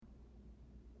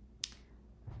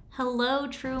Hello,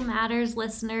 True Matters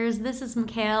listeners. This is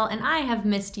Mikhail, and I have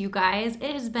missed you guys.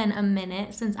 It has been a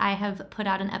minute since I have put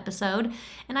out an episode,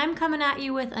 and I'm coming at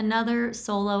you with another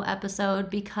solo episode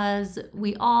because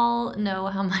we all know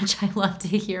how much I love to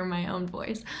hear my own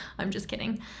voice. I'm just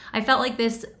kidding. I felt like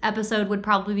this episode would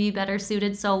probably be better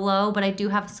suited solo, but I do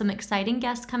have some exciting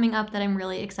guests coming up that I'm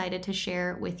really excited to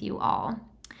share with you all.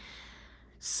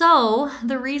 So,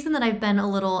 the reason that I've been a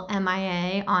little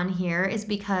MIA on here is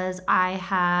because I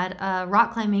had a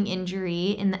rock climbing injury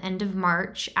in the end of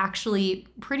March, actually,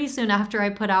 pretty soon after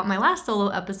I put out my last solo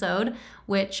episode,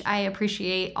 which I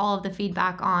appreciate all of the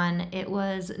feedback on. It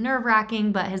was nerve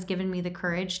wracking, but has given me the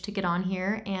courage to get on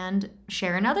here and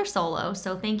share another solo.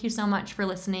 So, thank you so much for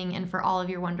listening and for all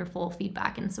of your wonderful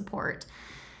feedback and support.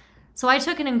 So, I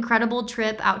took an incredible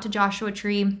trip out to Joshua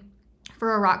Tree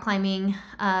for a rock climbing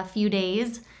few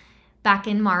days back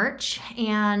in March,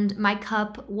 and my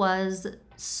cup was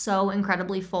so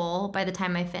incredibly full by the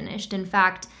time I finished. In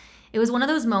fact, it was one of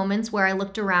those moments where I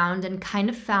looked around and kind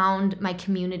of found my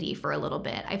community for a little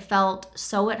bit. I felt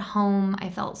so at home, I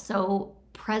felt so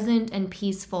present and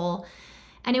peaceful.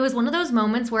 And it was one of those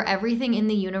moments where everything in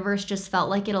the universe just felt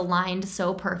like it aligned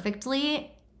so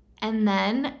perfectly. And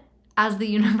then, as the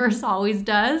universe always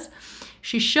does,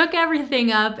 she shook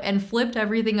everything up and flipped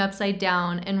everything upside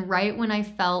down. And right when I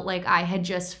felt like I had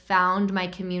just found my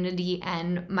community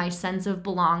and my sense of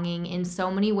belonging in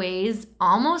so many ways,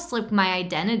 almost like my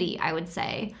identity, I would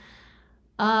say.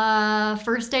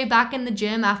 First day back in the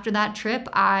gym after that trip,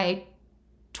 I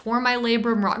tore my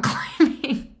labrum rock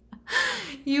climbing.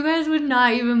 You guys would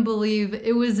not even believe.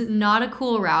 It was not a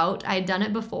cool route. I had done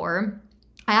it before.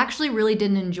 I actually really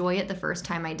didn't enjoy it the first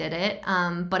time I did it,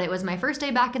 but it was my first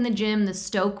day back in the gym. The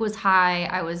stoke was high.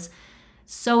 I was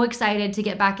so excited to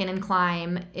get back in and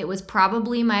climb. It was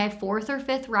probably my fourth or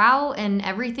fifth route, and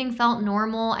everything felt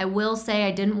normal. I will say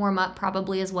I didn't warm up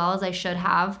probably as well as I should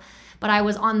have, but I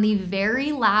was on the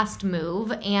very last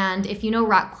move, and if you know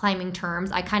rock climbing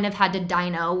terms, I kind of had to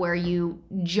dyno, where you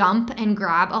jump and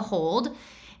grab a hold.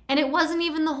 And it wasn't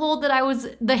even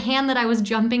the hand that I was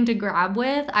jumping to grab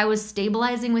with. I was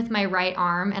stabilizing with my right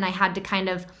arm, and I had to kind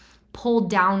of pull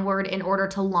downward in order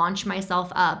to launch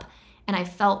myself up. And I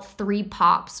felt 3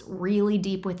 pops really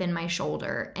deep within my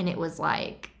shoulder. And it was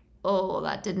like, oh,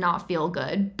 that did not feel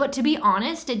good. But to be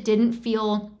honest, it didn't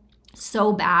feel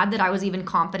so bad that I was even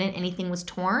confident anything was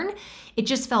torn. It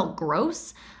just felt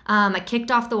gross. I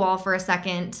kicked off the wall for a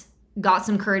second, got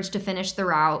some courage to finish the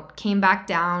route, came back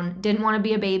down, didn't want to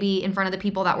be a baby in front of the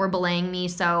people that were belaying me,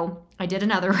 so I did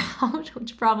another route,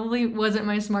 which probably wasn't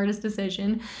my smartest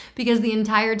decision, because the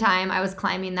entire time I was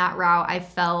climbing that route, I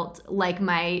felt like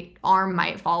my arm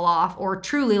might fall off, or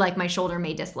truly like my shoulder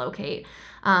may dislocate.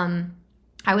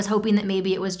 I was hoping that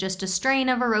maybe it was just a strain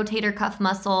of a rotator cuff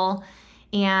muscle,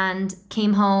 and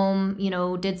came home,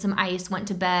 did some ice, went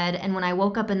to bed. And when I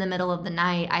woke up in the middle of the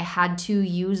night, I had to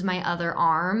use my other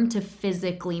arm to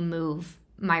physically move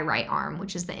my right arm,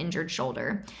 which is the injured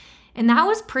shoulder. And that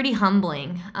was pretty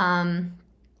humbling.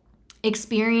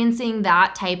 Experiencing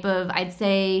that type of, I'd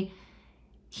say,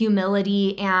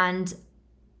 humility, and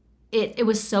it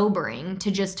was sobering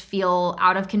to just feel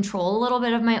out of control a little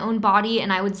bit of my own body.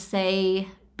 And I would say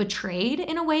betrayed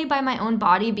in a way by my own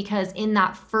body, because in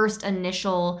that first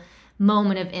initial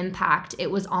moment of impact, it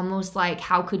was almost like,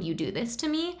 how could you do this to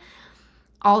me?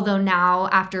 Although now,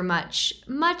 after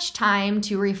much time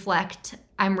to reflect,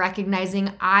 I'm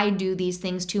recognizing I do these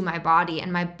things to my body,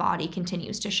 and my body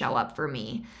continues to show up for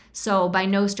me. So by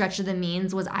no stretch of the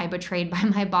means was I betrayed by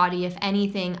my body. If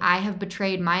anything, I have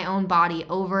betrayed my own body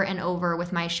over and over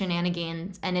with my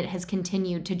shenanigans, and it has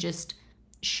continued to just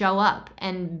show up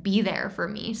and be there for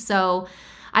me. So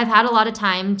I've had a lot of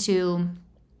time to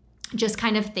just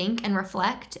kind of think and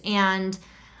reflect, and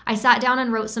I sat down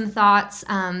and wrote some thoughts.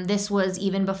 This was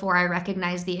even before I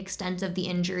recognized the extent of the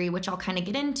injury, which I'll kind of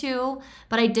get into,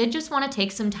 but I did just want to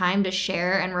take some time to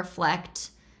share and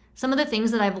reflect some of the things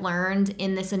that I've learned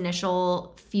in this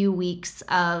initial few weeks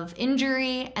of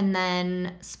injury. And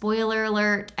then, spoiler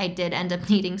alert, I did end up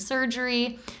needing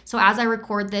surgery. So as I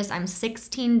record this, I'm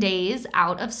 16 days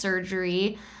out of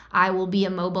surgery. I will be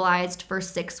immobilized for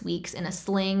 6 weeks in a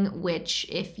sling, which,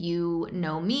 if you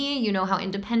know me, you know how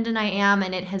independent I am.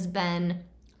 And it has been,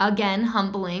 again,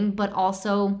 humbling, but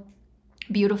also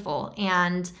beautiful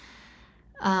and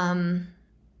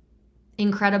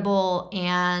incredible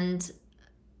and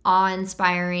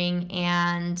awe-inspiring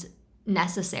and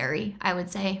necessary, I would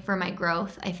say, for my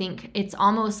growth. I think it's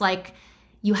almost like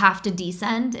you have to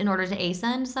descend in order to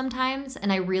ascend sometimes.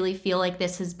 And I really feel like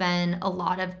this has been a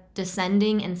lot of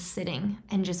descending and sitting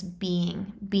and just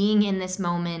being in this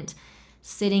moment,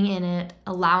 sitting in it,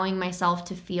 allowing myself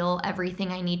to feel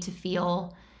everything I need to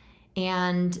feel,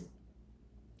 and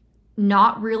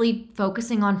not really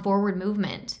focusing on forward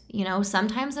movement.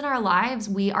 Sometimes in our lives,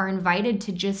 we are invited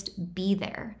to just be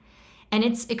there. And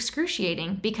it's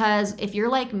excruciating because if you're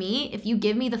like me, if you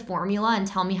give me the formula and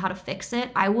tell me how to fix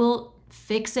it, I will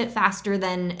fix it faster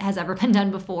than has ever been done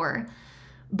before.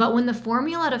 But when the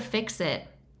formula to fix it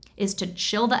is to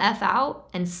chill the F out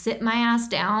and sit my ass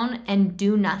down and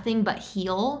do nothing but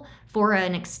heal for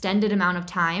an extended amount of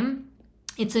time,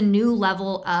 it's a new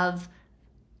level of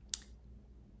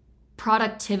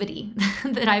productivity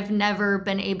that I've never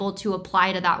been able to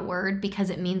apply to that word,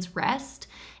 because it means rest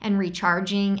and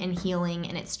recharging and healing,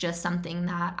 and it's just something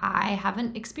that I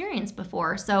haven't experienced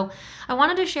before. So I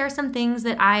wanted to share some things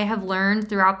that I have learned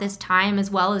throughout this time,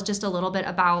 as well as just a little bit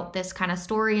about this kind of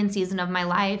story and season of my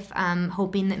life,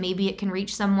 hoping that maybe it can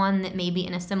reach someone that may be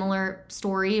in a similar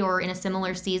story or in a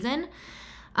similar season.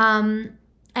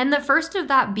 And the first of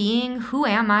that being, who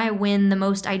am I when the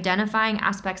most identifying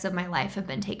aspects of my life have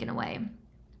been taken away?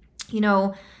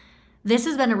 This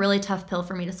has been a really tough pill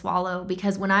for me to swallow,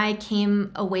 because when I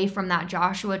came away from that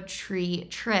Joshua Tree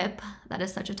trip, that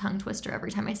is such a tongue twister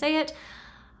every time I say it,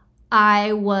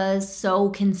 I was so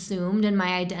consumed and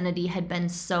my identity had been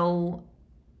so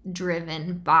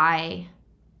driven by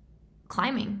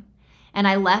climbing. And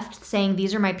I left saying,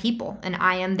 these are my people and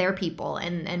I am their people,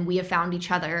 and we have found each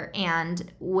other.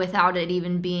 And without it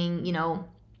even being,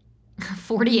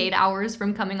 48 hours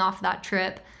from coming off that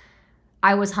trip,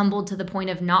 I was humbled to the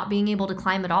point of not being able to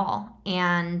climb at all.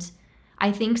 And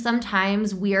I think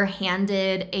sometimes we are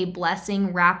handed a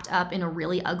blessing wrapped up in a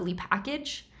really ugly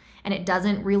package, and it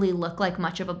doesn't really look like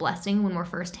much of a blessing when we're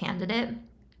first handed it.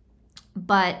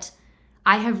 But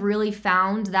I have really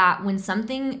found that when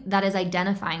something that is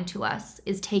identifying to us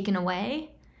is taken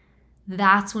away,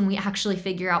 that's when we actually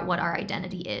figure out what our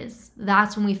identity is.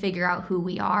 That's when we figure out who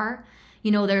we are.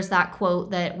 There's that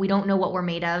quote that we don't know what we're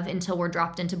made of until we're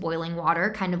dropped into boiling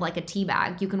water, kind of like a tea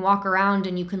bag. You can walk around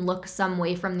and you can look some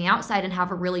way from the outside and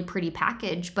have a really pretty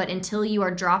package, but until you are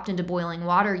dropped into boiling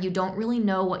water, you don't really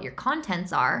know what your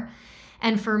contents are.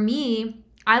 And for me,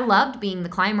 I loved being the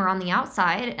climber on the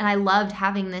outside, and I loved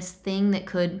having this thing that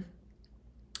could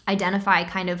identify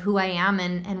kind of who I am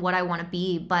and what I want to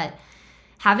be. But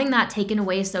having that taken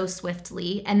away so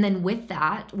swiftly, and then with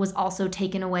that was also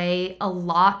taken away a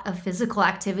lot of physical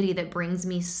activity that brings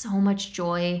me so much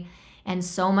joy and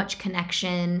so much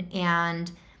connection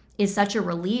and is such a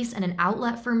release and an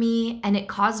outlet for me. And it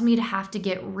caused me to have to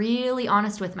get really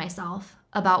honest with myself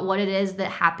about what it is that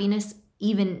happiness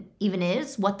even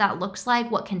is, what that looks like,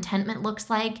 what contentment looks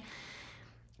like.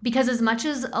 Because as much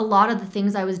as a lot of the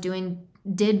things I was doing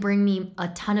did bring me a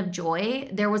ton of joy,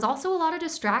 there was also a lot of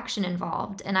distraction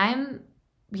involved. And I'm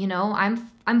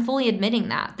fully admitting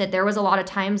that there was a lot of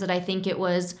times that I think it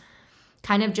was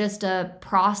kind of just a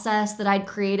process that I'd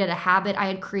created, a habit I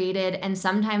had created, and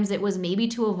sometimes it was maybe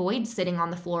to avoid sitting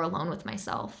on the floor alone with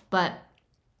myself. But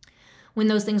when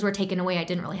those things were taken away, I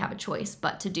didn't really have a choice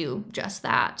but to do just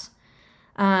that.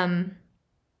 I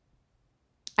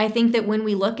think that when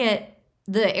we look at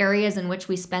the areas in which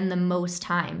we spend the most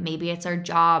time, maybe it's our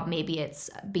job, maybe it's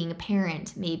being a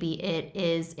parent, maybe it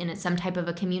is in some type of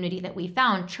a community that we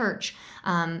found, church,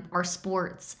 our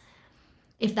sports.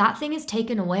 If that thing is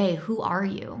taken away, who are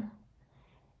you?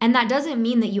 And that doesn't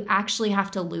mean that you actually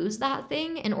have to lose that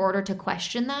thing in order to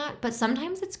question that, but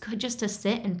sometimes it's good just to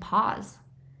sit and pause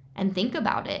and think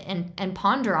about it and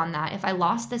ponder on that. If I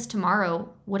lost this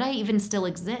tomorrow, would I even still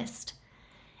exist?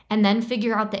 And then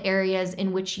figure out the areas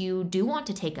in which you do want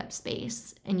to take up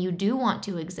space and you do want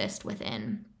to exist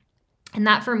within. And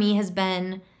that for me has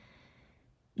been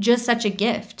just such a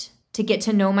gift, to get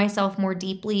to know myself more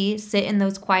deeply, sit in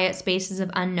those quiet spaces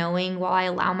of unknowing while I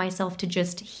allow myself to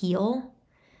just heal.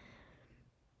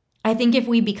 I think if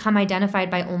we become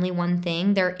identified by only one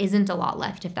thing, there isn't a lot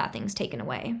left if that thing's taken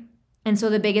away. And so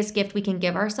the biggest gift we can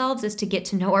give ourselves is to get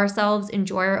to know ourselves,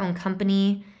 enjoy our own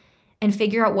company, and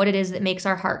figure out what it is that makes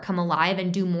our heart come alive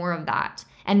and do more of that.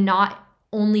 And not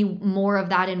only more of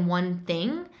that in one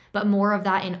thing, but more of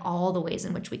that in all the ways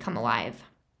in which we come alive.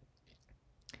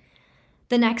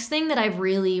 The next thing that I've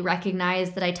really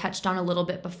recognized that I touched on a little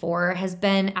bit before has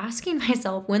been asking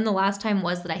myself when the last time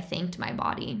was that I thanked my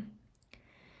body.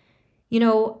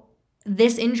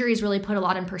 This injury has really put a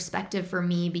lot in perspective for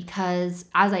me because,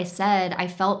 as I said, I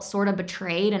felt sort of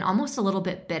betrayed and almost a little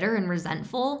bit bitter and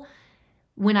resentful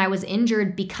when I was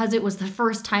injured because it was the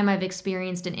first time I've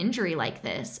experienced an injury like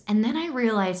this. And then I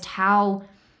realized how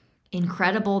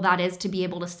incredible that is to be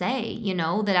able to say,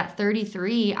 that at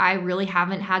 33, I really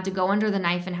haven't had to go under the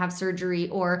knife and have surgery,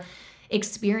 or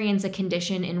experience a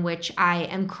condition in which I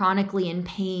am chronically in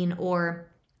pain or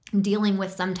dealing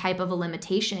with some type of a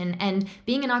limitation. And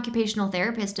being an occupational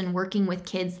therapist and working with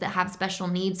kids that have special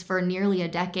needs for nearly a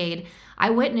decade, I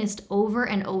witnessed over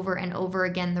and over and over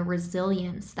again the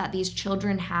resilience that these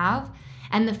children have,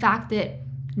 and the fact that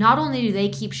not only do they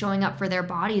keep showing up for their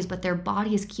bodies, but their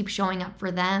bodies keep showing up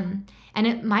for them. And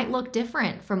it might look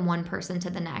different from one person to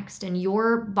the next. And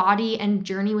your body and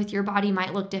journey with your body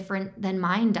might look different than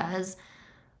mine does.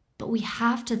 But we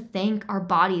have to thank our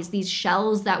bodies, these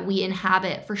shells that we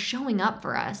inhabit, for showing up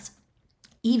for us.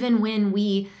 Even when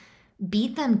we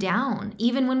beat them down,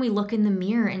 even when we look in the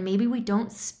mirror and maybe we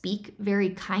don't speak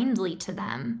very kindly to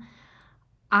them.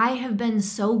 I have been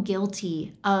so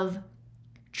guilty of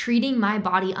treating my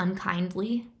body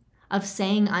unkindly, of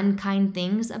saying unkind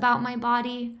things about my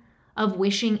body, of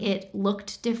wishing it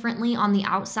looked differently on the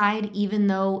outside, even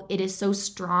though it is so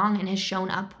strong and has shown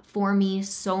up for me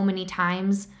so many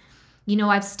times. You know,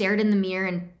 I've stared in the mirror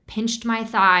and pinched my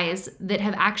thighs that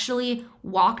have actually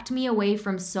walked me away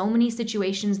from so many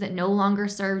situations that no longer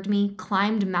served me,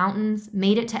 climbed mountains,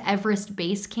 made it to Everest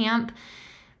Base Camp,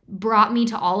 brought me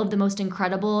to all of the most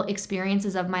incredible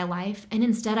experiences of my life. And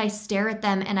instead I stare at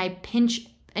them and I pinch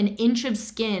an inch of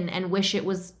skin and wish it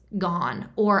was gone.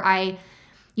 Or I,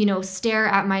 stare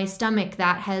at my stomach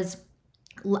that has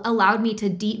allowed me to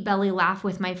deep belly laugh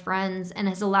with my friends and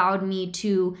has allowed me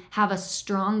to have a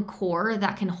strong core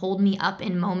that can hold me up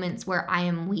in moments where I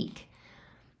am weak.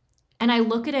 And I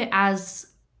look at it as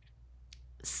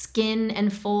skin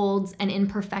and folds and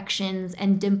imperfections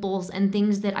and dimples and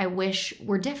things that I wish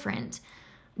were different.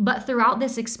 But throughout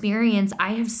this experience,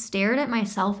 I have stared at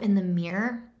myself in the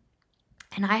mirror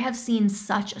and I have seen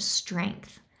such a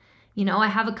strength. I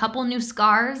have a couple new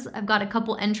scars. I've got a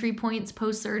couple entry points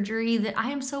post-surgery that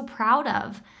I am so proud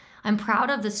of. I'm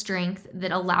proud of the strength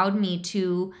that allowed me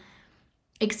to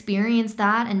experience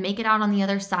that and make it out on the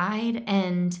other side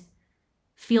and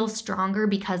feel stronger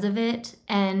because of it.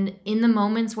 And in the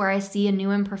moments where I see a new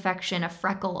imperfection, a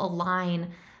freckle, a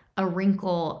line, a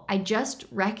wrinkle, I just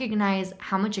recognize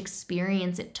how much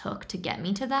experience it took to get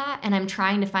me to that. And I'm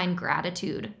trying to find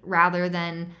gratitude rather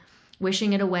than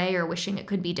wishing it away or wishing it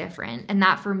could be different. And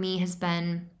that for me has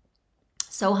been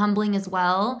so humbling as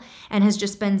well, and has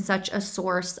just been such a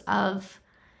source of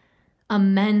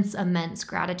immense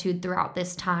gratitude throughout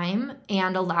this time,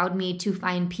 and allowed me to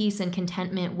find peace and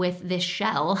contentment with this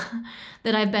shell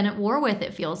that I've been at war with,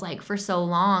 it feels like, for so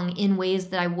long, in ways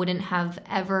that I wouldn't have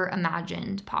ever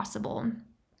imagined possible.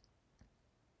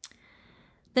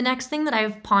 The next thing that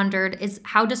I've pondered is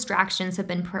how distractions have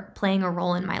been playing a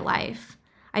role in my life.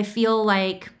 I feel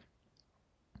like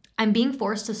I'm being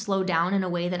forced to slow down in a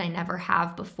way that I never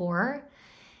have before.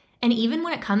 And even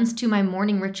when it comes to my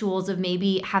morning rituals of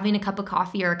maybe having a cup of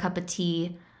coffee or a cup of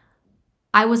tea,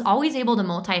 I was always able to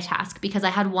multitask because I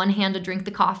had one hand to drink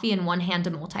the coffee and one hand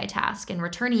to multitask and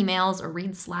return emails or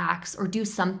read Slacks or do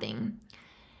something.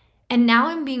 And now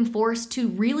I'm being forced to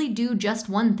really do just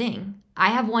one thing.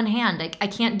 I have one hand. I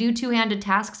can't do two-handed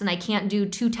tasks, and I can't do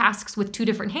two tasks with two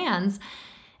different hands.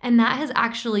 And that has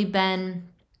actually been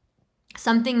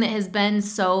something that has been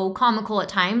so comical at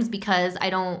times because I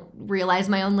don't realize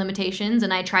my own limitations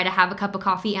and I try to have a cup of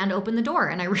coffee and open the door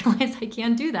and I realize I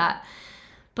can't do that.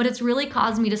 But it's really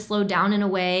caused me to slow down in a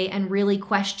way and really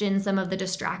question some of the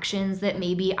distractions that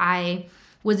maybe I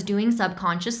was doing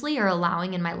subconsciously or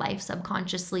allowing in my life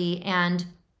subconsciously, and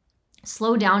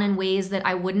slow down in ways that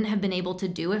I wouldn't have been able to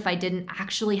do if I didn't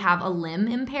actually have a limb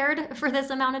impaired for this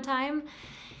amount of time.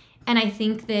 And I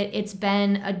think that it's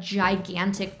been a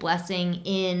gigantic blessing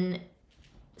in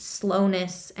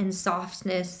slowness and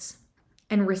softness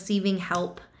and receiving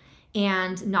help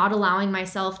and not allowing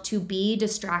myself to be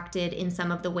distracted in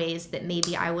some of the ways that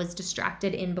maybe I was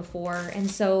distracted in before.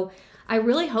 And so I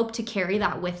really hope to carry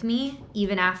that with me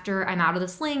even after I'm out of the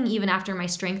sling, even after my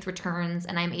strength returns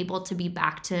and I'm able to be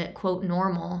back to, quote,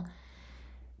 normal.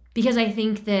 Because I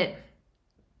think that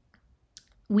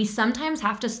we sometimes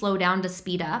have to slow down to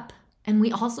speed up. And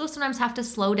we also sometimes have to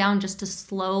slow down just to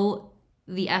slow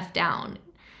the F down.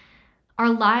 Our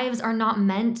lives are not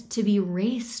meant to be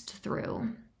raced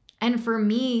through. And for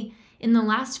me, in the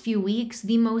last few weeks,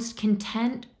 the most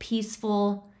content,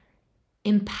 peaceful,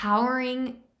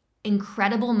 empowering,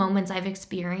 incredible moments I've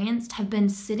experienced have been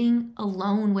sitting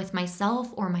alone with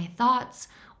myself or my thoughts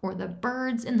or the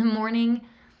birds in the morning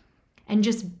and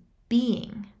just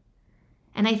being.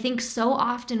 And I think so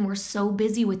often we're so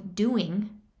busy with doing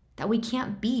that we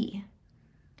can't be.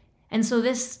 And so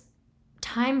this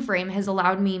time frame has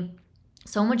allowed me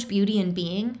so much beauty in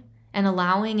being and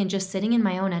allowing and just sitting in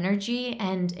my own energy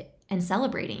and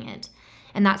celebrating it.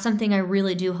 And that's something I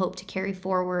really do hope to carry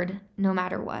forward no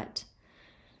matter what.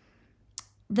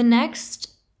 The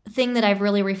next thing that I've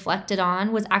really reflected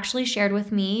on was actually shared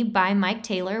with me by Mike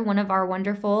Taylor, one of our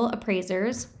wonderful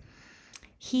appraisers.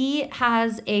 He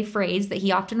has a phrase that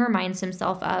he often reminds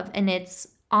himself of, and it's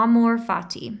amor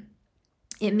fati.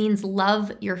 It means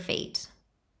love your fate.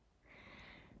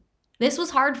 This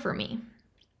was hard for me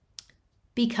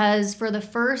because for the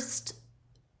first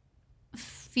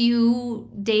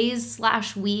few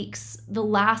days/weeks, the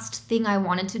last thing I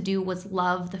wanted to do was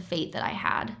love the fate that I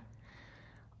had.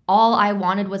 All I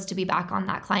wanted was to be back on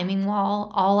that climbing wall.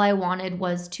 All I wanted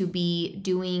was to be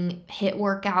doing HIIT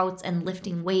workouts and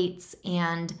lifting weights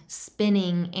and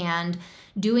spinning and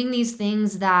doing these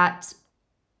things that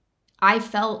I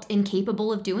felt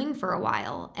incapable of doing for a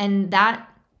while. And that,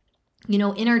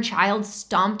 inner child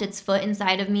stomped its foot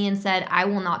inside of me and said, I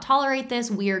will not tolerate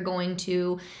this. We are going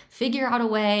to figure out a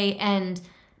way. And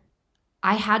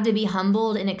I had to be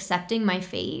humbled in accepting my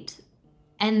fate.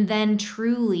 And then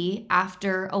truly,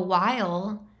 after a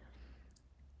while,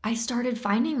 I started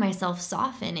finding myself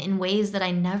soften in ways that I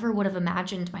never would have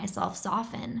imagined myself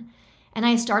soften. And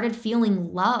I started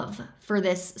feeling love for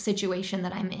this situation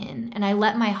that I'm in. And I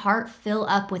let my heart fill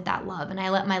up with that love. And I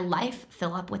let my life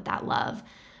fill up with that love.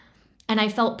 And I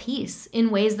felt peace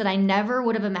in ways that I never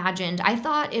would have imagined. I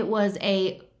thought it was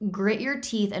a grit your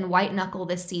teeth and white knuckle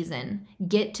this season,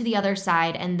 get to the other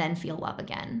side, and then feel love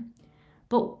again.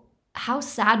 But how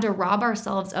sad to rob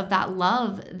ourselves of that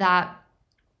love that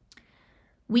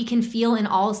we can feel in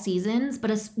all seasons,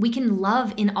 but we can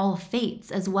love in all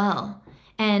fates as well.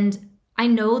 And I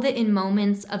know that in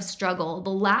moments of struggle, the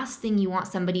last thing you want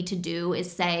somebody to do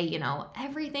is say,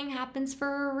 everything happens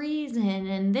for a reason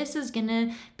and this is going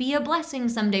to be a blessing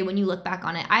someday when you look back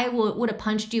on it. I would have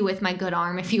punched you with my good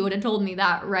arm if you would have told me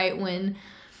that right when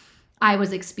I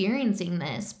was experiencing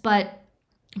this. But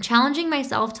challenging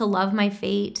myself to love my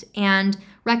fate and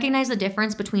recognize the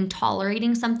difference between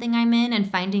tolerating something I'm in and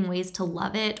finding ways to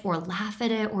love it or laugh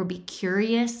at it or be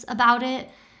curious about it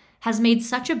has made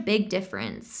such a big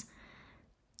difference.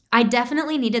 I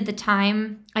definitely needed the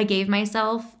time I gave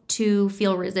myself to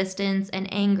feel resistance and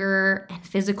anger and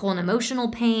physical and emotional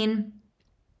pain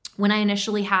when I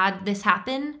initially had this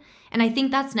happen. And I think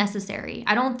that's necessary.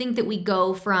 I don't think that we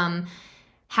go from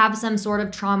have some sort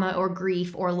of trauma or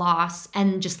grief or loss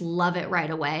and just love it right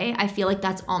away. I feel like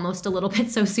that's almost a little bit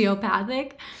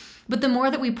sociopathic. But the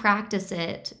more that we practice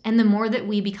it and the more that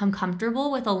we become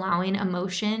comfortable with allowing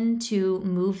emotion to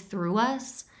move through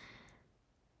us,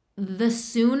 the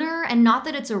sooner, and not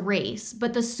that it's a race,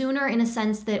 but the sooner in a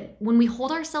sense that when we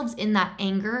hold ourselves in that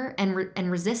anger and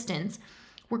resistance,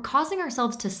 we're causing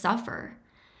ourselves to suffer.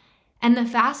 And the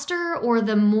faster or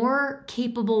the more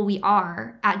capable we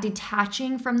are at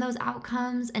detaching from those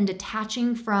outcomes and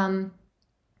detaching from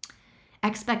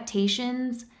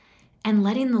expectations and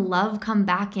letting the love come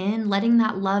back in, letting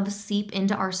that love seep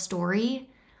into our story,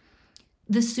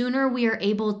 the sooner we are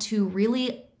able to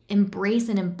really embrace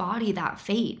and embody that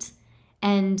fate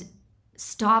and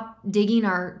stop digging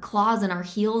our claws and our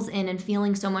heels in and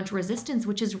feeling so much resistance,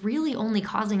 which is really only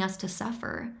causing us to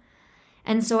suffer.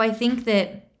 And so I think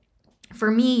that for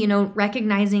me,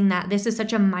 recognizing that this is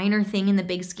such a minor thing in the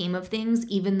big scheme of things,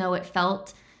 even though it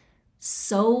felt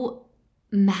so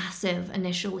massive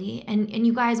initially. And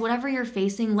you guys, whatever you're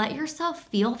facing, let yourself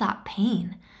feel that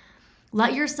pain.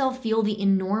 Let yourself feel the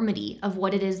enormity of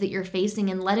what it is that you're facing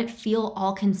and let it feel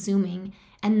all-consuming.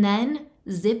 And then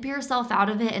zip yourself out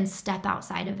of it and step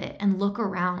outside of it and look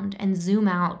around and zoom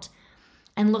out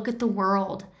and look at the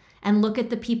world and look at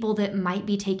the people that might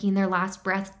be taking their last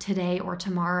breath today or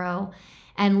tomorrow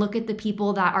and look at the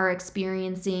people that are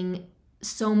experiencing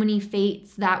so many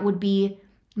fates that would be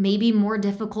maybe more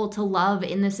difficult to love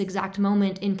in this exact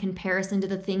moment in comparison to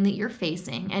the thing that you're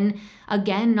facing. And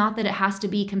again, not that it has to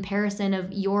be comparison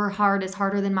of your heart is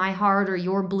harder than my heart or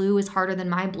your blue is harder than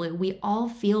my blue. We all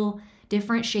feel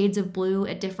different shades of blue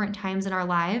at different times in our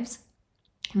lives.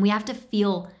 And we have to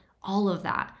feel all of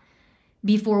that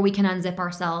before we can unzip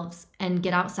ourselves and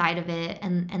get outside of it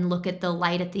and look at the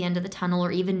light at the end of the tunnel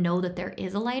or even know that there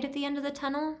is a light at the end of the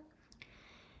tunnel.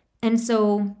 And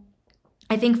so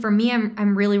I think for me,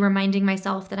 I'm really reminding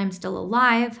myself that I'm still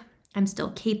alive, I'm still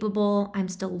capable, I'm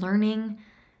still learning.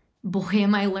 Boy,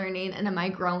 am I learning and am I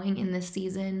growing in this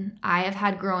season. I have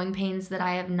had growing pains that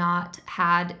I have not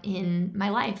had in my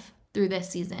life through this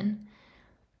season.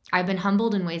 I've been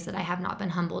humbled in ways that I have not been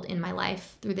humbled in my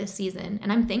life through this season,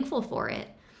 and I'm thankful for it.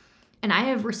 And I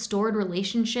have restored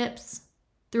relationships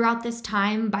throughout this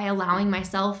time by allowing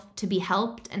myself to be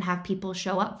helped and have people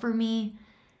show up for me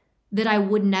that I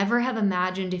would never have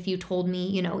imagined if you told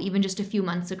me, even just a few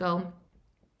months ago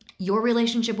your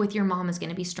relationship with your mom is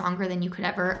going to be stronger than you could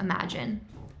ever imagine.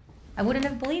 I wouldn't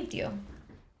have believed you.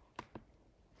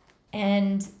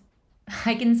 And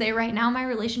I can say right now, my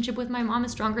relationship with my mom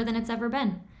is stronger than it's ever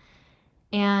been.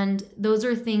 And those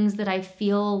are things that I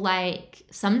feel like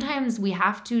sometimes we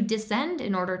have to descend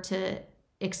in order to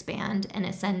expand and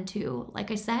ascend to, like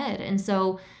I said. And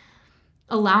so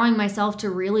allowing myself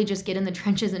to really just get in the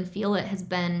trenches and feel it has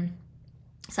been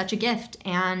such a gift.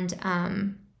 And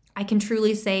I can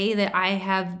truly say that I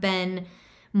have been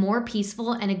more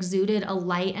peaceful and exuded a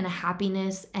light and a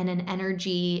happiness and an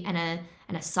energy and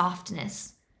a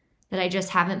softness that I just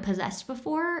haven't possessed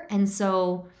before. And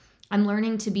so I'm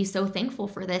learning to be so thankful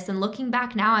for this. And looking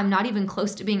back now, I'm not even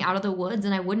close to being out of the woods,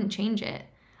 and I wouldn't change it.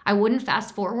 I wouldn't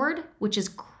fast forward, which is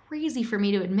crazy for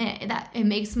me to admit. That it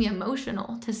makes me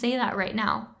emotional to say that right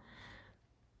now.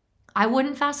 I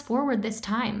wouldn't fast forward this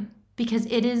time because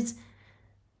it is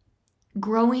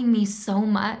growing me so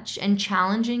much and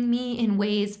challenging me in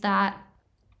ways that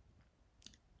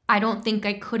I don't think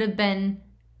I could have been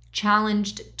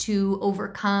challenged to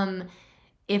overcome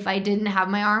if I didn't have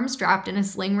my arm strapped in a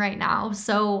sling right now.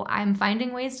 So I'm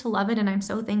finding ways to love it, and I'm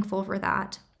so thankful for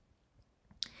that.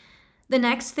 The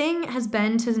next thing has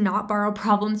been to not borrow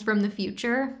problems from the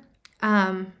future.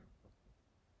 I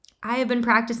have been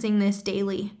practicing this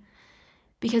daily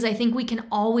because I think we can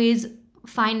always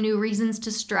find new reasons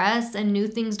to stress and new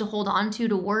things to hold on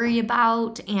to worry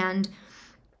about, and,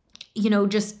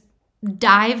 just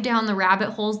dive down the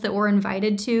rabbit holes that we're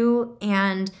invited to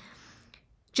and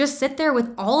just sit there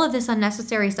with all of this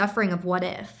unnecessary suffering of what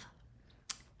if.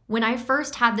 When I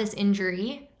first had this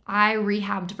injury, I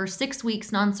rehabbed for 6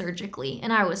 weeks non-surgically,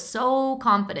 and I was so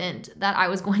confident that I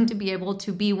was going to be able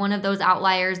to be one of those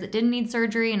outliers that didn't need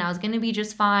surgery and I was going to be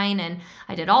just fine. And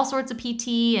I did all sorts of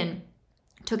PT and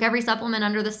took every supplement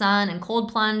under the sun and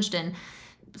cold plunged and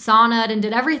saunaed and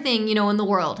did everything, in the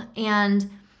world. And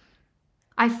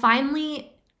I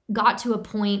finally got to a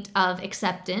point of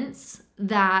acceptance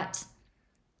that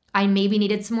I maybe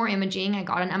needed some more imaging. I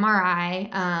got an MRI.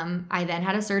 I then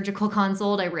had a surgical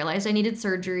consult. I realized I needed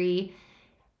surgery.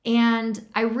 And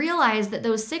I realized that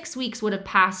those 6 weeks would have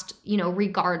passed,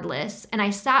 regardless. And I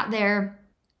sat there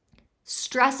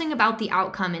stressing about the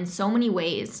outcome in so many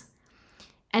ways.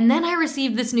 And then I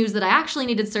received this news that I actually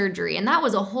needed surgery, and that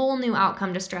was a whole new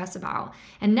outcome to stress about.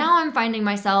 And now I'm finding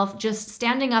myself just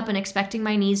standing up and expecting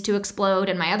my knees to explode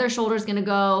and my other shoulder's gonna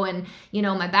go and,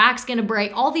 my back's gonna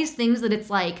break. All these things that it's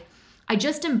like, I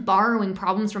just am borrowing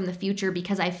problems from the future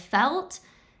because I felt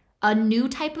a new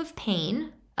type of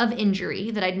pain of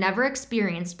injury that I'd never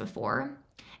experienced before.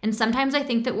 And sometimes I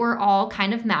think that we're all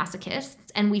kind of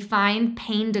masochists and we find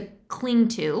pain to cling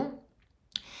to.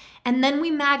 And then we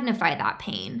magnify that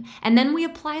pain. And then we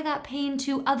apply that pain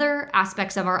to other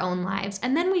aspects of our own lives.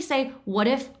 And then we say, what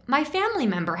if my family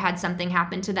member had something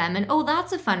happen to them? And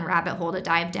that's a fun rabbit hole to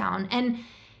dive down. And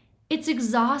it's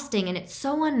exhausting and it's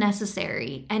so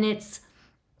unnecessary. And it's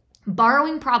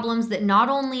borrowing problems that not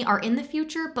only are in the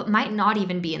future, but might not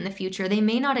even be in the future. They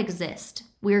may not exist.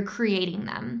 We're creating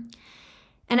them.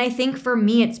 And I think for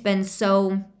me, it's been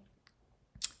so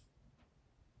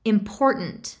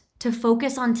important to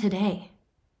focus on today,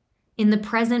 in the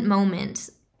present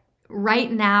moment,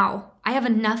 right now. I have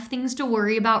enough things to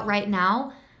worry about right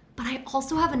now, but I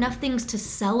also have enough things to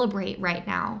celebrate right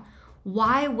now.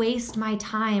 Why waste my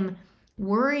time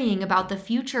worrying about the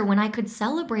future when I could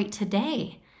celebrate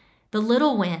today? The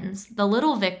little wins, the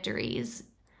little victories,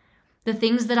 the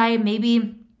things that I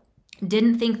maybe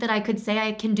didn't think that I could say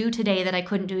I can do today that I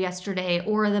couldn't do yesterday,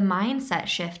 or the mindset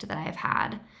shift that I've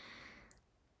had.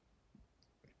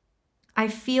 I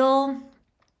feel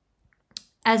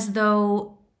as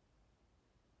though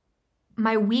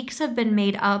my weeks have been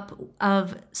made up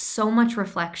of so much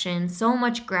reflection, so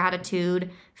much gratitude,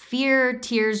 fear,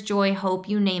 tears, joy, hope,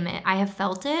 you name it. I have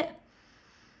felt it.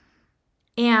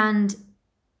 And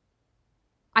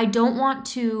I don't want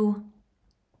to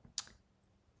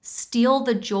steal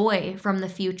the joy from the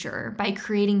future by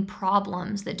creating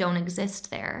problems that don't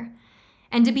exist there.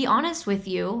 And to be honest with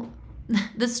you,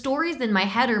 the stories in my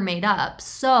head are made up.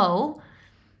 So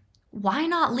why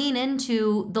not lean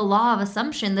into the law of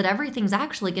assumption that everything's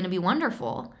actually going to be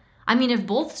wonderful? I mean, if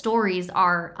both stories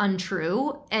are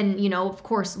untrue, and, of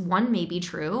course, one may be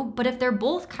true, but if they're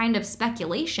both kind of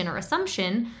speculation or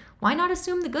assumption, why not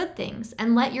assume the good things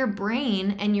and let your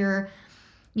brain and your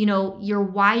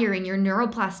wiring, your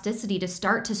neuroplasticity to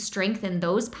start to strengthen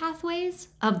those pathways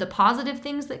of the positive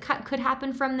things that could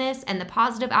happen from this and the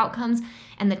positive outcomes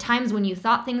and the times when you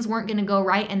thought things weren't going to go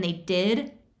right and they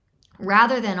did,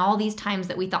 rather than all these times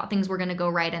that we thought things were going to go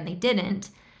right and they didn't.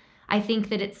 I think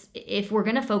that if we're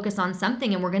going to focus on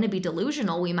something and we're going to be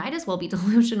delusional, we might as well be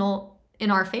delusional in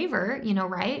our favor,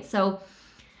 right? So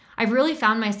I've really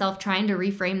found myself trying to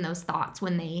reframe those thoughts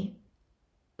when they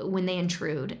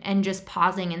intrude, and just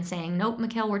pausing and saying, nope,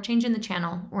 Mikhail, we're changing the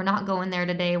channel. We're not going there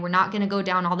today. We're not going to go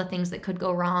down all the things that could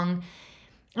go wrong.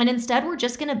 And instead, we're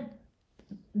just going to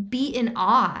be in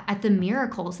awe at the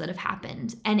miracles that have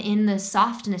happened, and in the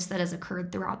softness that has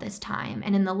occurred throughout this time,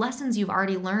 and in the lessons you've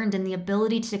already learned, and the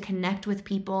ability to connect with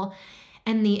people,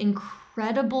 and the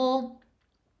incredible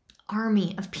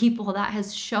army of people that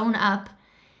has shown up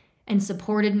and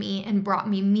supported me and brought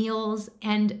me meals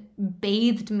and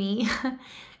bathed me.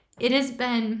 It has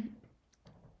been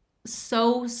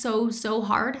so, so, so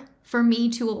hard for me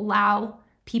to allow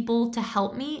people to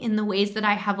help me in the ways that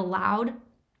I have allowed.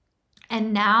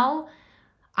 And now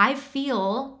I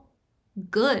feel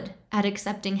good at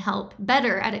accepting help,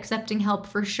 better at accepting help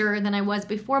for sure than I was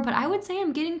before, but I would say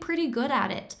I'm getting pretty good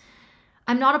at it.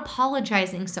 I'm not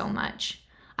apologizing so much.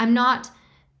 I'm not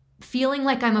feeling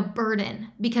like I'm a burden,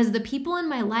 because the people in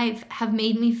my life have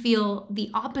made me feel the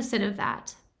opposite of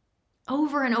that.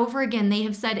 Over and over again, they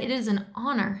have said it is an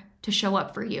honor to show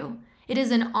up for you. It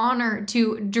is an honor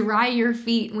to dry your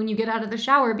feet when you get out of the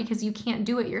shower because you can't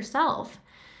do it yourself.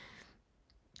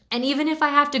 And even if I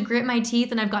have to grit my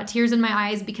teeth and I've got tears in my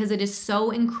eyes because it is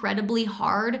so incredibly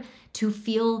hard to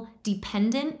feel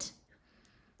dependent,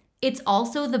 it's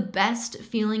also the best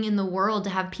feeling in the world to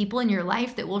have people in your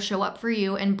life that will show up for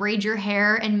you and braid your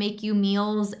hair and make you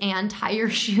meals and tie your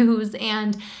shoes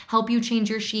and help you change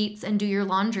your sheets and do your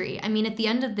laundry. I mean, at the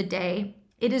end of the day,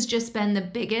 it has just been the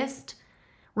biggest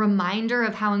reminder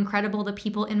of how incredible the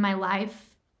people in my life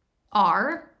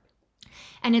are.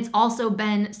 And it's also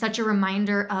been such a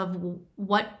reminder of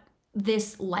what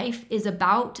this life is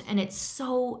about. And it's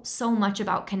so, so much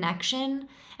about connection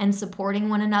and supporting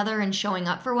one another and showing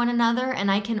up for one another. And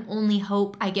I can only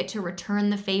hope I get to return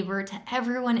the favor to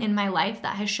everyone in my life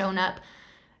that has shown up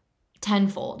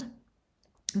tenfold.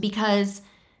 Because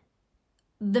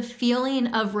the feeling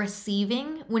of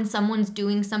receiving when someone's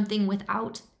doing something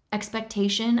without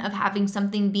expectation of having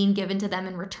something being given to them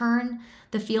in return,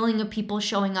 the feeling of people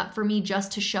showing up for me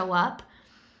just to show up,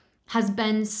 has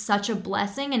been such a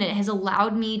blessing, and it has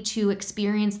allowed me to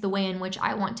experience the way in which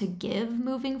I want to give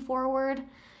moving forward,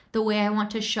 the way I want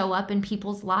to show up in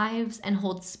people's lives and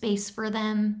hold space for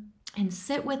them and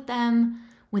sit with them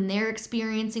when they're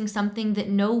experiencing something that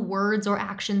no words or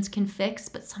actions can fix.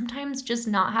 But sometimes just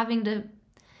not having to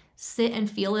sit and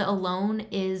feel it alone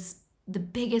is the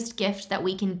biggest gift that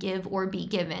we can give or be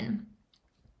given.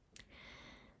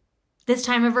 This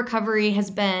time of recovery has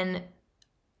been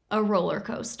a roller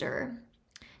coaster.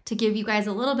 To give you guys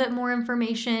a little bit more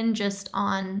information just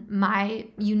on my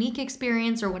unique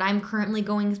experience or what I'm currently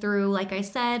going through, like I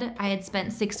said, I had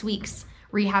spent 6 weeks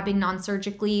rehabbing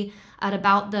non-surgically. At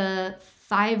about the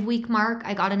 5-week mark,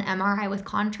 I got an MRI with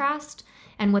contrast.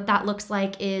 And what that looks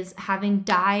like is having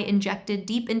dye injected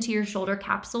deep into your shoulder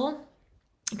capsule.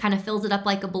 It kind of fills it up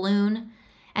like a balloon.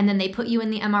 And then they put you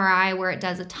in the MRI where it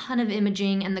does a ton of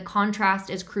imaging, and the contrast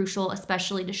is crucial,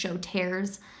 especially to show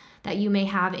tears that you may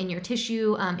have in your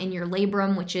tissue, in your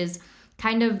labrum, which is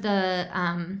kind of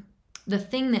the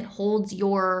thing that holds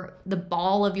the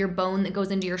ball of your bone that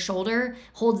goes into your shoulder,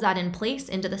 holds that in place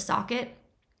into the socket.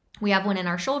 We have one in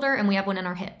our shoulder and we have one in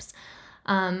our hips.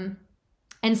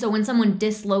 And so when someone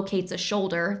dislocates a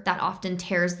shoulder, that often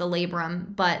tears the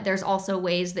labrum, but there's also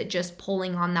ways that just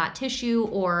pulling on that tissue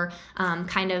or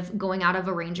kind of going out of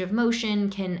a range of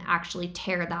motion can actually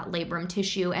tear that labrum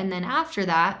tissue. And then after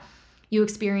that, you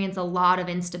experience a lot of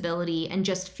instability and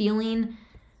just feeling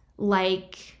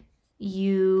like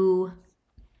your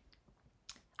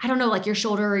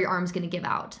shoulder or your arm's gonna give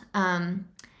out. And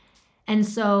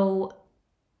so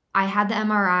I had the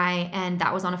MRI, and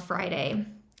that was on a Friday.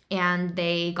 And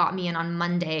they got me in on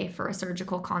Monday for a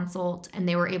surgical consult, and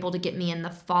they were able to get me in the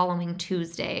following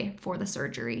Tuesday for the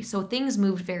surgery. So things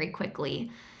moved very quickly.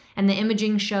 And the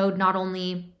imaging showed not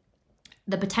only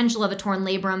the potential of a torn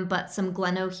labrum, but some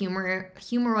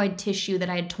glenohumeroid tissue that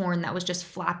I had torn that was just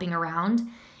flapping around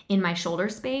in my shoulder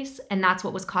space. And that's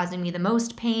what was causing me the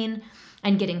most pain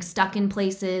and getting stuck in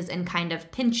places and kind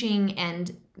of pinching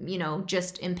and,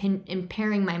 just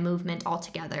impairing my movement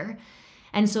altogether.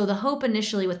 And so the hope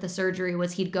initially with the surgery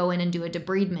was he'd go in and do a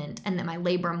debridement and that my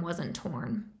labrum wasn't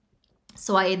torn.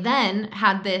 So I then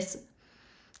had this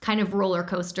kind of roller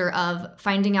coaster of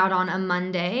finding out on a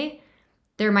Monday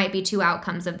there might be 2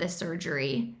 outcomes of this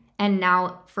surgery. And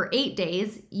now for 8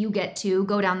 days, you get to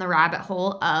go down the rabbit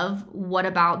hole of what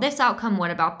about this outcome?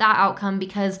 What about that outcome?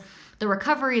 Because the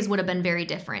recoveries would have been very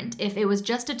different. If it was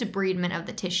just a debridement of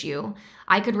the tissue,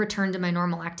 I could return to my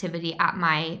normal activity at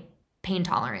my pain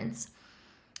tolerance.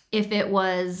 If it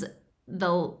was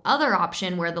the other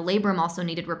option where the labrum also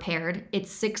needed repaired,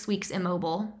 it's 6 weeks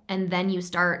immobile, and then you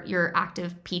start your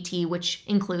active PT, which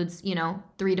includes,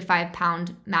 3 to 5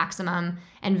 pound maximum,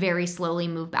 and very slowly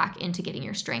move back into getting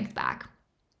your strength back.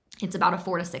 It's about a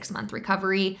 4 to 6 month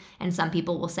recovery, and some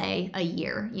people will say a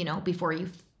year, before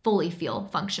you fully feel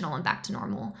functional and back to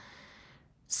normal.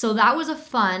 So that was a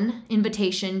fun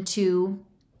invitation to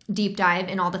deep dive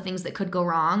in all the things that could go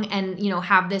wrong and,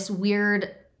 have this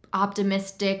weird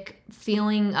optimistic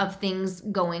feeling of things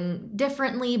going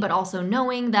differently, but also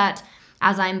knowing that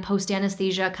as I'm post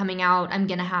anesthesia coming out, I'm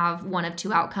going to have one of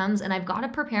two outcomes, and I've got to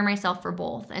prepare myself for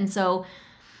both. And so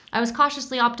I was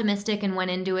cautiously optimistic and went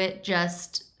into it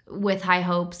just with high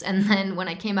hopes. And then when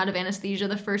I came out of anesthesia,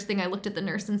 the first thing I looked at the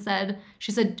nurse and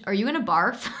she said, "Are you going to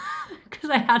barf?" Because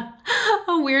I had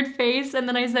a weird face. And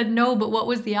then I said, "No, but what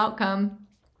was the outcome?"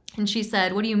 And she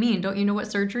said, "What do you mean? Don't you know what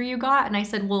surgery you got?" And I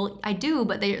said, "Well, I do,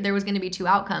 but there was going to be two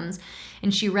outcomes."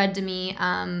 And she read to me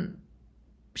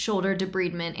shoulder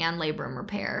debridement and labrum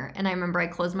repair. And I remember I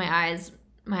closed my eyes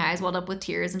welled up with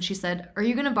tears, and she said, "Are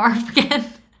you going to barf again?"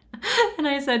 And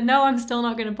I said, "No, I'm still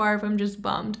not going to barf. I'm just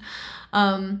bummed."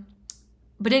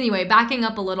 But anyway, backing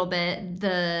up a little bit,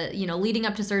 leading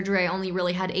up to surgery, I only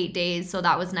really had 8 days. So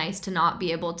that was nice to not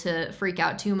be able to freak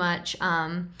out too much.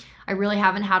 I really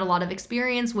haven't had a lot of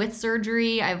experience with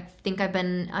surgery. I think I've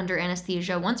been under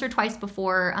anesthesia once or twice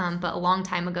before, but a long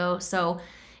time ago. So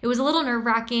it was a little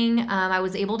nerve-wracking. I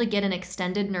was able to get an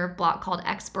extended nerve block called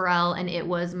Exparel, and it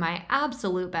was my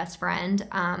absolute best friend.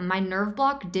 My nerve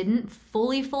block didn't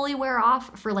fully wear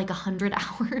off for like 100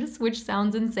 hours, which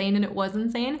sounds insane, and it was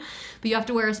insane. But you have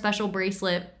to wear a special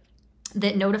bracelet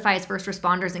that notifies first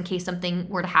responders in case something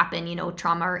were to happen,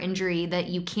 trauma or injury, that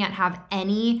you can't have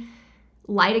any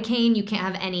lidocaine, you can't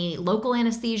have any local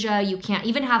anesthesia, you can't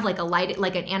even have like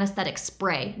an anesthetic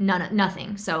spray,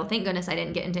 nothing. So thank goodness I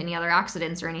didn't get into any other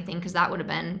accidents or anything, because that would have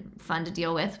been fun to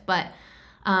deal with. But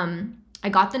I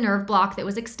got the nerve block that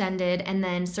was extended, and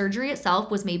then surgery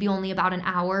itself was maybe only about an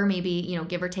hour, maybe,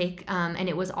 give or take, and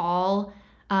it was all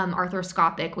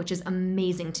arthroscopic, which is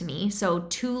amazing to me. So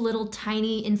 2 little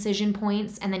tiny incision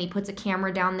points, and then he puts a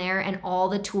camera down there, and all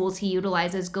the tools he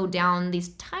utilizes go down, these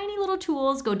tiny little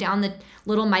tools go down the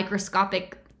little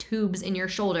microscopic tubes in your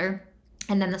shoulder.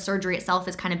 And then the surgery itself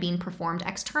is kind of being performed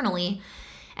externally.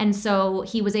 And so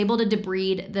he was able to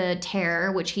debride the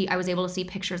tear, which I was able to see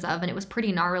pictures of, and it was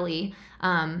pretty gnarly.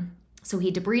 So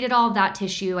he debrided all of that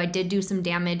tissue. I did do some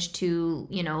damage to,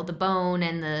 the bone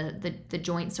and the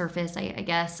joint surface, I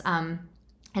guess. And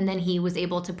then he was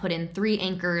able to put in 3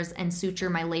 anchors and suture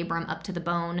my labrum up to the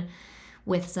bone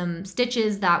with some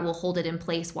stitches that will hold it in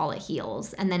place while it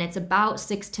heals. And then it's about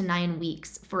 6 to 9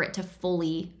 weeks for it to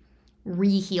fully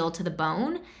re-heal to the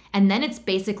bone. And then it's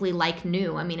basically like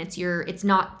new. I mean, it's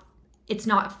not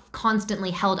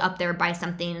constantly held up there by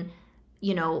something,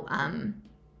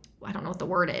 I don't know what the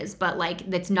word is, but like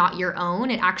that's not your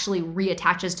own. It actually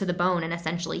reattaches to the bone and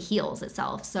essentially heals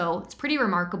itself. So it's pretty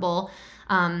remarkable.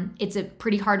 It's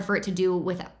pretty hard for it to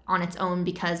do on its own,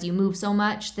 because you move so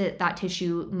much that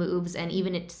tissue moves, and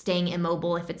even it staying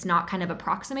immobile, if it's not kind of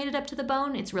approximated up to the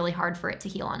bone, it's really hard for it to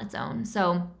heal on its own.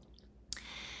 So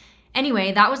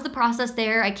anyway, that was the process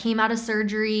there. I came out of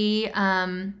surgery.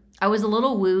 I was a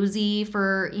little woozy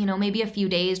for, maybe a few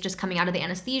days just coming out of the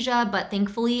anesthesia, but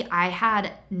thankfully I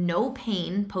had no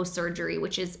pain post-surgery,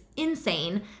 which is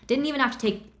insane. Didn't even have to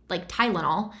take like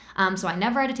Tylenol. So I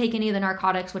never had to take any of the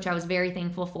narcotics, which I was very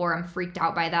thankful for. I'm freaked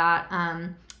out by that.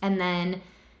 And then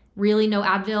really no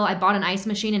Advil. I bought an ice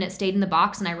machine and it stayed in the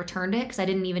box, and I returned it because I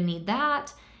didn't even need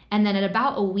that. And then at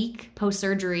about a week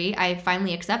post-surgery, I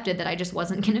finally accepted that I just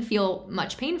wasn't going to feel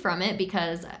much pain from it,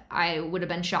 because I would have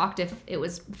been shocked if it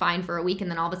was fine for a week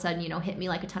and then all of a sudden, hit me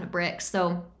like a ton of bricks.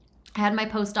 So I had my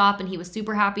post-op, and he was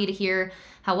super happy to hear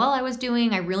how well I was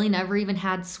doing. I really never even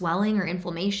had swelling or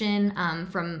inflammation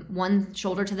from one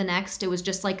shoulder to the next. It was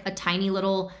just like a tiny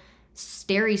little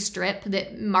steri strip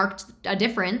that marked a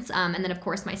difference. And then, of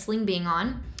course, my sling being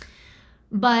on.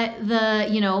 But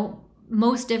the,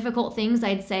 most difficult things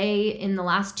I'd say in the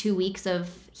last 2 weeks of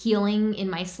healing in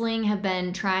my sling have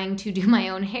been trying to do my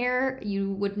own hair.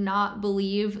 You would not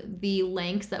believe the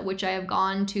lengths at which I have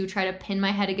gone to try to pin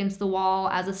my head against the wall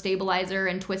as a stabilizer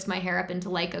and twist my hair up into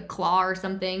like a claw or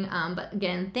something. But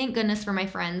again, thank goodness for my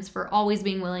friends for always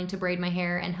being willing to braid my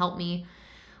hair and help me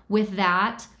with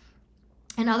that.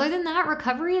 And other than that,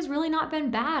 recovery has really not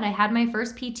been bad. I had my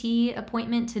first PT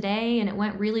appointment today and it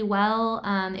went really well.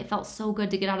 It felt so good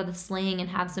to get out of the sling and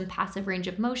have some passive range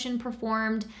of motion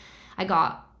performed. I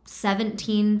got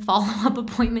 17 follow-up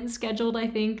appointments scheduled, I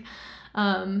think.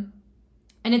 And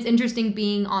it's interesting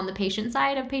being on the patient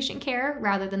side of patient care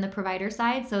rather than the provider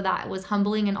side. So that was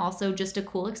humbling and also just a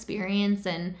cool experience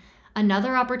and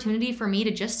another opportunity for me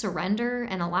to just surrender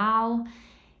and allow.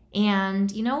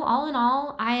 And, all in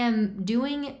all, I am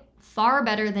doing far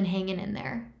better than hanging in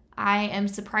there. I am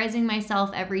surprising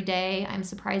myself every day. I'm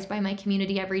surprised by my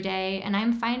community every day. And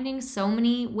I'm finding so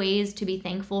many ways to be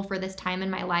thankful for this time in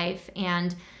my life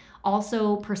and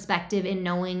also perspective in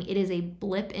knowing it is a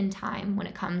blip in time when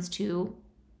it comes to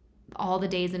all the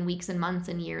days and weeks and months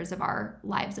and years of our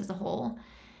lives as a whole.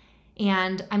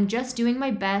 And I'm just doing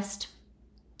my best,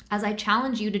 as I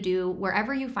challenge you to do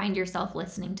wherever you find yourself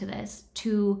listening to this,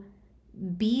 to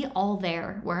be all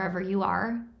there wherever you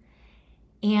are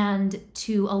and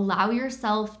to allow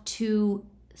yourself to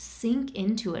sink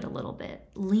into it a little bit,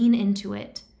 lean into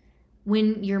it.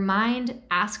 When your mind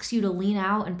asks you to lean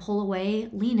out and pull away,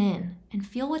 lean in and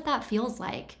feel what that feels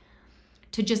like.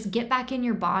 To just get back in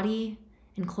your body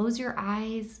and close your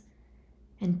eyes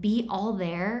and be all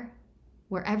there,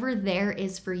 wherever there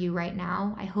is for you right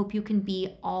now. I hope you can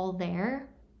be all there.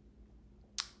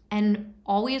 And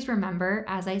always remember,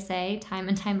 as I say time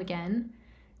and time again,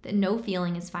 that no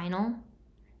feeling is final.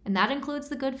 And that includes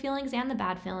the good feelings and the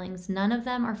bad feelings. None of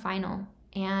them are final.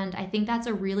 And I think that's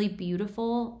a really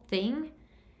beautiful thing.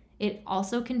 It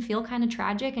also can feel kind of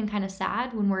tragic and kind of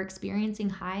sad when we're experiencing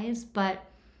highs, but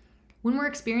when we're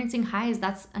experiencing highs,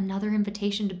 that's another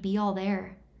invitation to be all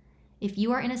there. If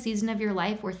you are in a season of your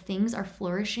life where things are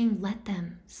flourishing, let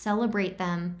them, celebrate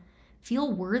them,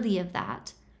 feel worthy of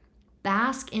that.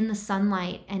 Bask in the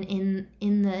sunlight and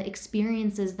in the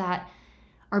experiences that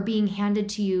are being handed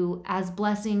to you as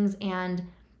blessings and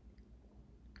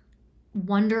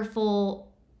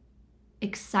wonderful,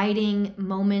 exciting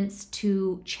moments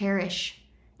to cherish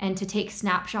and to take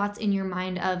snapshots in your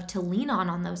mind of, to lean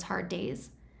on those hard days.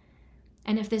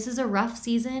 And if this is a rough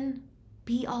season,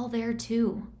 be all there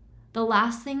too. The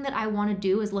last thing that I want to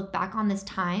do is look back on this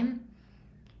time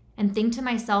and think to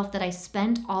myself that I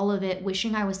spent all of it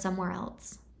wishing I was somewhere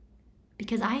else.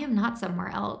 Because I am not somewhere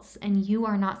else, and you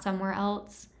are not somewhere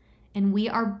else. And we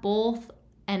are both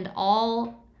and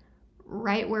all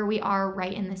right where we are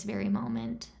right in this very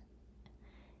moment.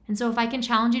 And so if I can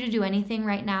challenge you to do anything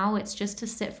right now, it's just to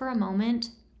sit for a moment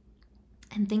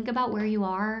and think about where you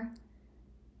are.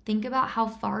 Think about how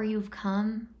far you've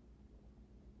come.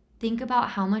 Think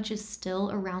about how much is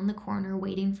still around the corner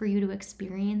waiting for you to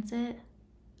experience it.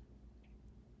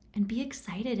 And be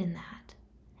excited in that.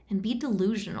 And be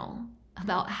delusional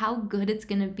about how good it's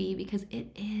going to be, because it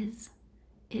is.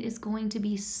 It is going to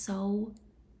be so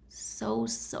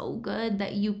good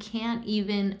that you can't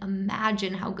even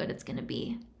imagine how good it's going to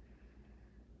be.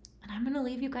 And I'm going to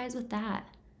leave you guys with that.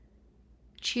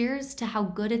 Cheers to how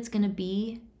good it's going to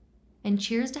be. And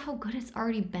cheers to how good it's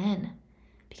already been.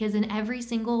 Because in every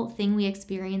single thing we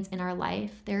experience in our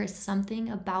life, there is something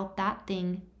about that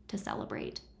thing to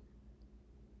celebrate.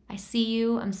 I see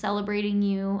you, I'm celebrating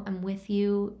you, I'm with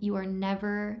you. You are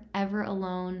never, ever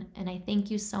alone. And I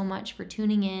thank you so much for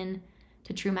tuning in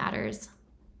to True Matters.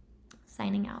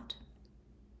 Signing out.